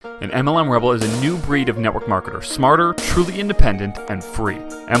An MLM Rebel is a new breed of network marketer, smarter, truly independent, and free.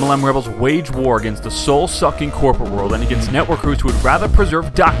 MLM Rebels wage war against the soul-sucking corporate world and against networkers who would rather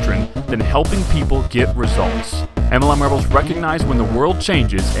preserve doctrine than helping people get results. MLM Rebels recognize when the world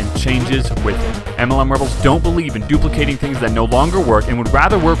changes and changes with it. MLM Rebels don't believe in duplicating things that no longer work and would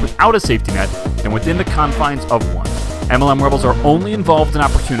rather work without a safety net than within the confines of one. MLM Rebels are only involved in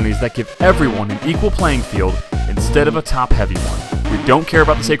opportunities that give everyone an equal playing field instead of a top-heavy one. We don't care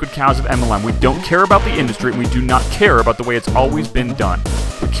about the sacred cows of MLM. We don't care about the industry, and we do not care about the way it's always been done.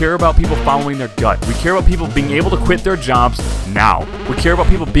 We care about people following their gut. We care about people being able to quit their jobs now. We care about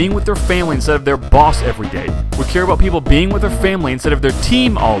people being with their family instead of their boss every day. We care about people being with their family instead of their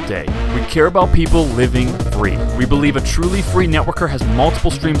team all day. We care about people living free. We believe a truly free networker has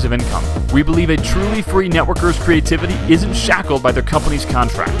multiple streams of income. We believe a truly free networker's creativity isn't shackled by their company's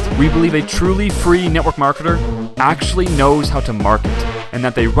contract. We believe a truly free network marketer actually knows how to market and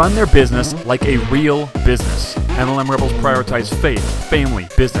that they run their business like a real business. MLM Rebels prioritize faith, family,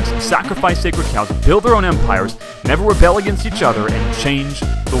 business, sacrifice sacred cows, build their own empires, never rebel against each other, and change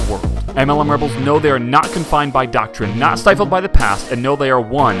the world. MLM Rebels know they are not confined by doctrine, not stifled by the past, and know they are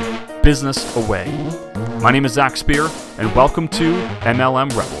one business away. My name is Zach Spear, and welcome to MLM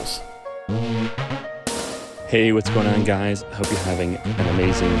Rebels. Hey, what's going on, guys? I hope you're having an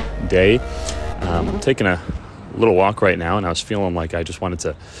amazing day. I'm taking a little walk right now, and I was feeling like I just wanted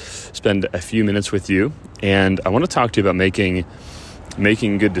to spend a few minutes with you. And I want to talk to you about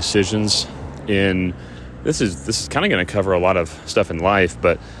making good decisions. This is kind of going to cover a lot of stuff in life,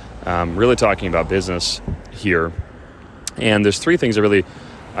 but really talking about business here. And there's three things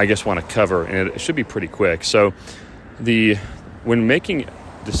I guess want to cover, and it should be pretty quick. So when making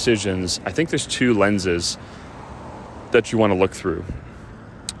decisions, I think there's two lenses that you want to look through.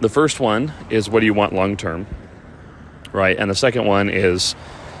 The first one is, what do you want long term? Right? And the second one is,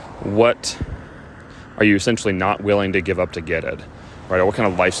 what are you essentially not willing to give up to get it? Right? Or what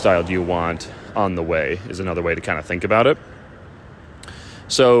kind of lifestyle do you want on the way is another way to kind of think about it.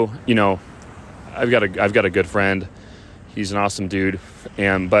 So, I've got a good friend. He's an awesome dude.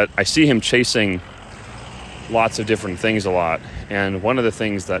 But I see him chasing lots of different things a lot. And one of the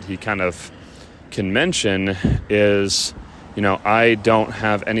things that he kind of can mention is, I don't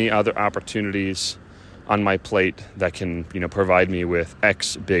have any other opportunities on my plate that can, provide me with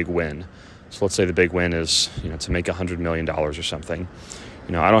X big win. So let's say the big win is, to make $100 million or something.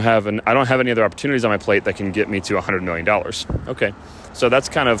 I don't have any other opportunities on my plate that can get me to $100 million. Okay. So that's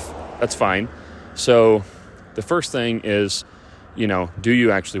fine. So the first thing is, do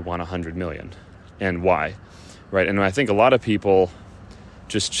you actually want 100 million, and why? Right? And I think a lot of people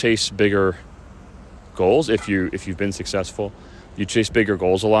just chase bigger goals. If you've been successful, you chase bigger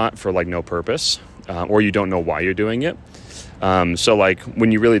goals a lot for no purpose. Or you don't know why you're doing it. So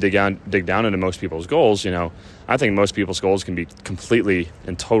when you really dig down into most people's goals, I think most people's goals can be completely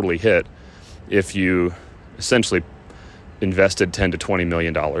and totally hit if you essentially invested $10 to $20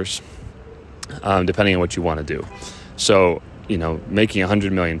 million, depending on what you want to do. So, making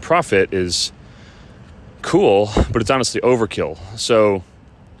 100 million profit is cool, but it's honestly overkill. So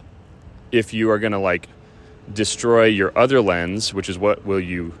if you are going to destroy your other lens, which is what will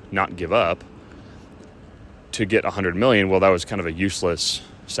you not give up, to get 100 million, well, that was kind of a useless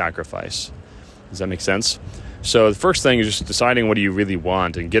sacrifice. Does that make sense? So the first thing is just deciding what do you really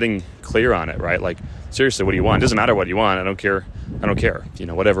want and getting clear on it, right? Seriously, what do you want? It doesn't matter what you want. I don't care,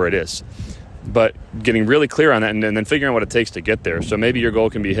 whatever it is. But getting really clear on that and then figuring out what it takes to get there. So maybe your goal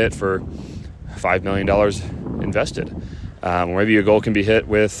can be hit for $5 million invested. Or maybe your goal can be hit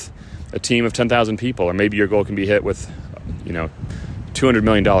with a team of 10,000 people. Or maybe your goal can be hit with, $200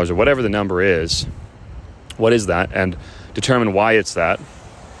 million or whatever the number is. What is that? And determine why it's that.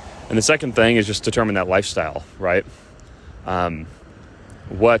 And the second thing is just determine that lifestyle, right?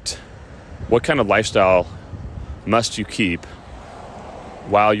 What kind of lifestyle must you keep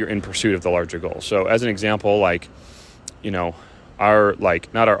while you're in pursuit of the larger goal? So as an example, our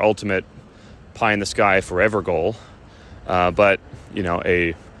not our ultimate pie in the sky forever goal, but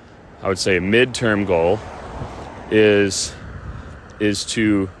I would say a midterm goal is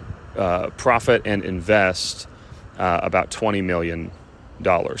to profit and invest about $20 million.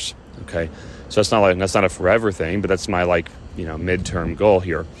 Okay, so that's not a forever thing, but that's my midterm goal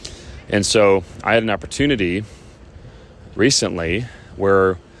here. And so I had an opportunity recently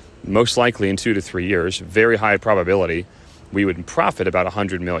where most likely in 2 to 3 years, very high probability, we would profit about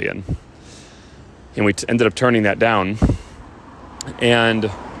 100 million. And we ended up turning that down.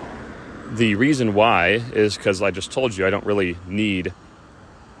 And the reason why is because I just told you I don't really need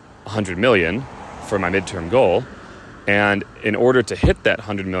 100 million for my midterm goal. And in order to hit that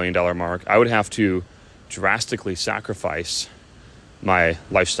 $100 million mark, I would have to drastically sacrifice my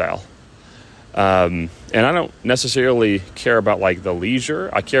lifestyle. And I don't necessarily care about like the leisure.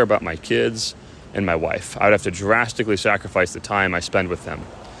 I care about my kids and my wife. I would have to drastically sacrifice the time I spend with them.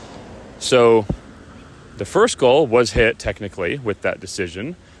 So the first goal was hit technically with that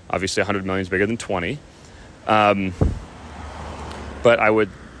decision. Obviously 100 million is bigger than 20. But I would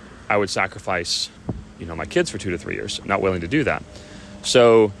sacrifice, my kids for 2 to 3 years. I'm not willing to do that.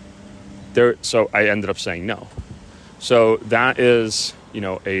 So I ended up saying no. So that is,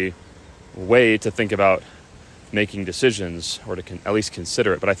 a way to think about making decisions, or to at least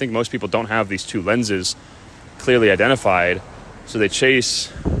consider it. But I think most people don't have these two lenses clearly identified, so they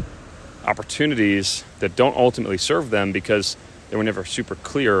chase opportunities that don't ultimately serve them because they were never super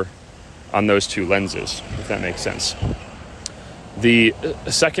clear on those two lenses, if that makes sense. The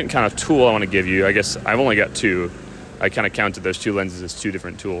second kind of tool I want to give you, I guess I've only got two. I kind of counted those two lenses as two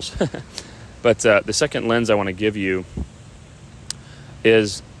different tools. But the second lens I want to give you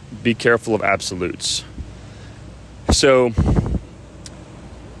is be careful of absolutes. So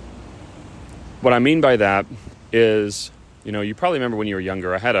what I mean by that is, you probably remember when you were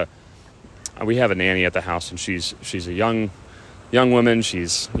younger, we have a nanny at the house, and she's a young woman.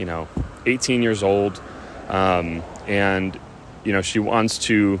 She's, 18 years old. And, she wants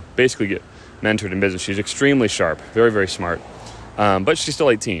to basically get mentored in business. She's extremely sharp, very, very smart. But she's still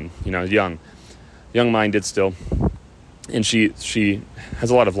 18, young-minded still. And she has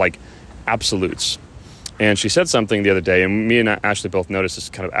a lot of like absolutes. And she said something the other day, and me and Ashley both noticed this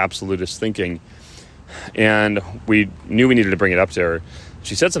kind of absolutist thinking. And we knew we needed to bring it up to her.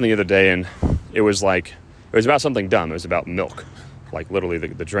 She said something the other day, and it was about something dumb. It was about milk, like literally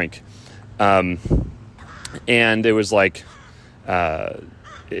the drink. And it was like,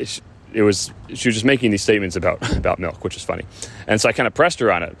 she was just making these statements about milk, which is funny. And so I kind of pressed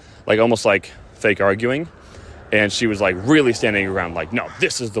her on it, like almost like fake arguing. And she was like really standing around like, no,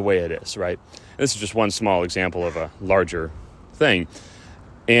 this is the way it is, right? And this is just one small example of a larger thing.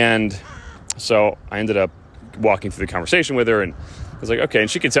 And so I ended up walking through the conversation with her, and I was like, okay. And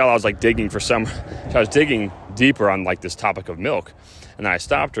she could tell I was like digging deeper on like this topic of milk. And then I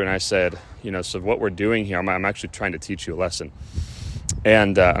stopped her and I said, so what we're doing here, I'm actually trying to teach you a lesson.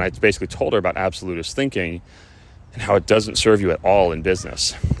 And I basically told her about absolutist thinking and how it doesn't serve you at all in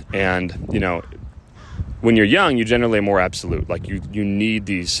business. And, when you're young, you generally are more absolute. Like you need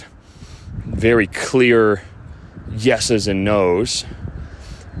these very clear yeses and nos.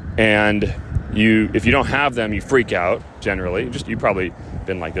 And if you don't have them, you freak out generally. You've probably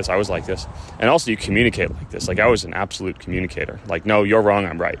been like this. I was like this. And also you communicate like this. Like I was an absolute communicator. Like, no, you're wrong,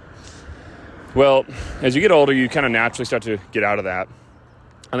 I'm right. Well, as you get older, you kind of naturally start to get out of that.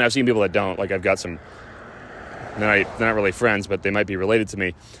 And I've seen people that don't. Like I've got some, they're not really friends, but they might be related to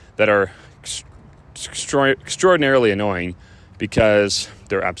me, that are extraordinarily annoying because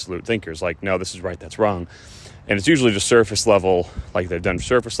they're absolute thinkers. Like, no, this is right, that's wrong. And it's usually just surface level, like they've done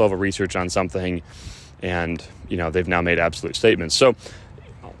surface level research on something, and they've now made absolute statements. So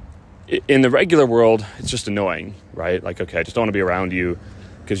in the regular world, it's just annoying, right? Like, okay, I just don't want to be around you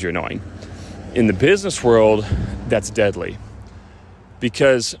because you're annoying. In the business world, that's deadly.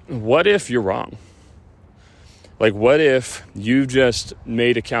 Because what if you're wrong? Like, what if you just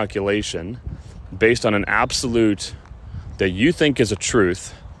made a calculation based on an absolute that you think is a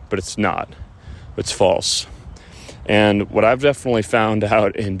truth, but it's not. It's false. And what I've definitely found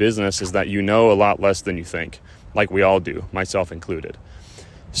out in business is that you know a lot less than you think, like we all do, myself included.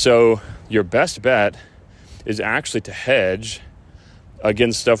 So your best bet is actually to hedge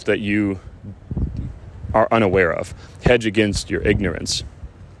against stuff that you are unaware of. Hedge against your ignorance.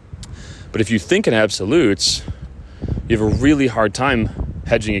 But if you think in absolutes, you have a really hard time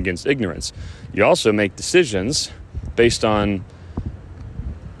hedging against ignorance. You also make decisions based on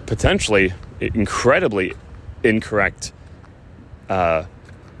potentially incredibly incorrect data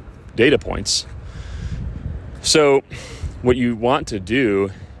points. So what you want to do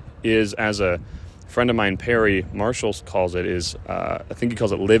is, as a friend of mine, Perry Marshall, calls it, is I think he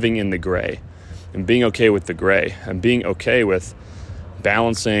calls it living in the gray, and being okay with the gray, and being okay with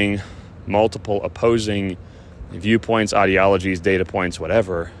balancing multiple opposing viewpoints, ideologies, data points,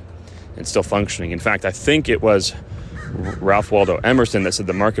 whatever, and still functioning. In fact, I think it was Ralph Waldo Emerson that said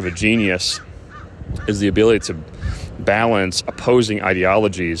the mark of a genius is the ability to balance opposing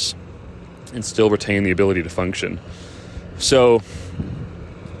ideologies and still retain the ability to function. So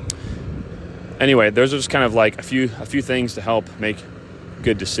anyway, those are just kind of like a few things to help make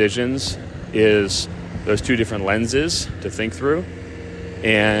good decisions, is those two different lenses to think through.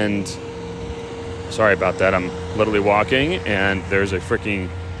 And Sorry about that. I'm literally walking, and there's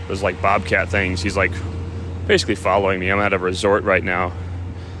those like bobcat things. He's like basically following me. I'm at a resort right now,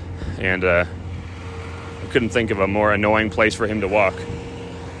 and I couldn't think of a more annoying place for him to walk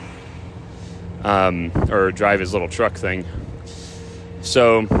or drive his little truck thing.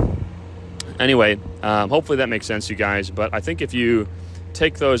 So anyway, hopefully that makes sense, you guys. But I think if you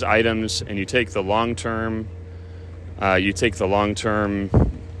take those items and you take the long-term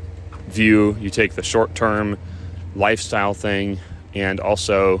view, you take the short-term lifestyle thing, and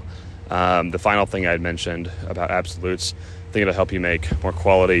also the final thing I had mentioned about absolutes, I think it'll help you make more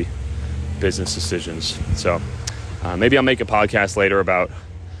quality business decisions. So maybe I'll make a podcast later about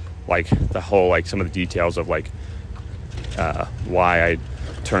like the whole, like some of the details of like why I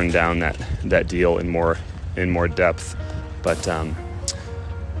turned down that deal in more depth. But I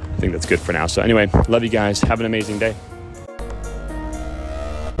think that's good for now. So anyway, love you guys. Have an amazing day.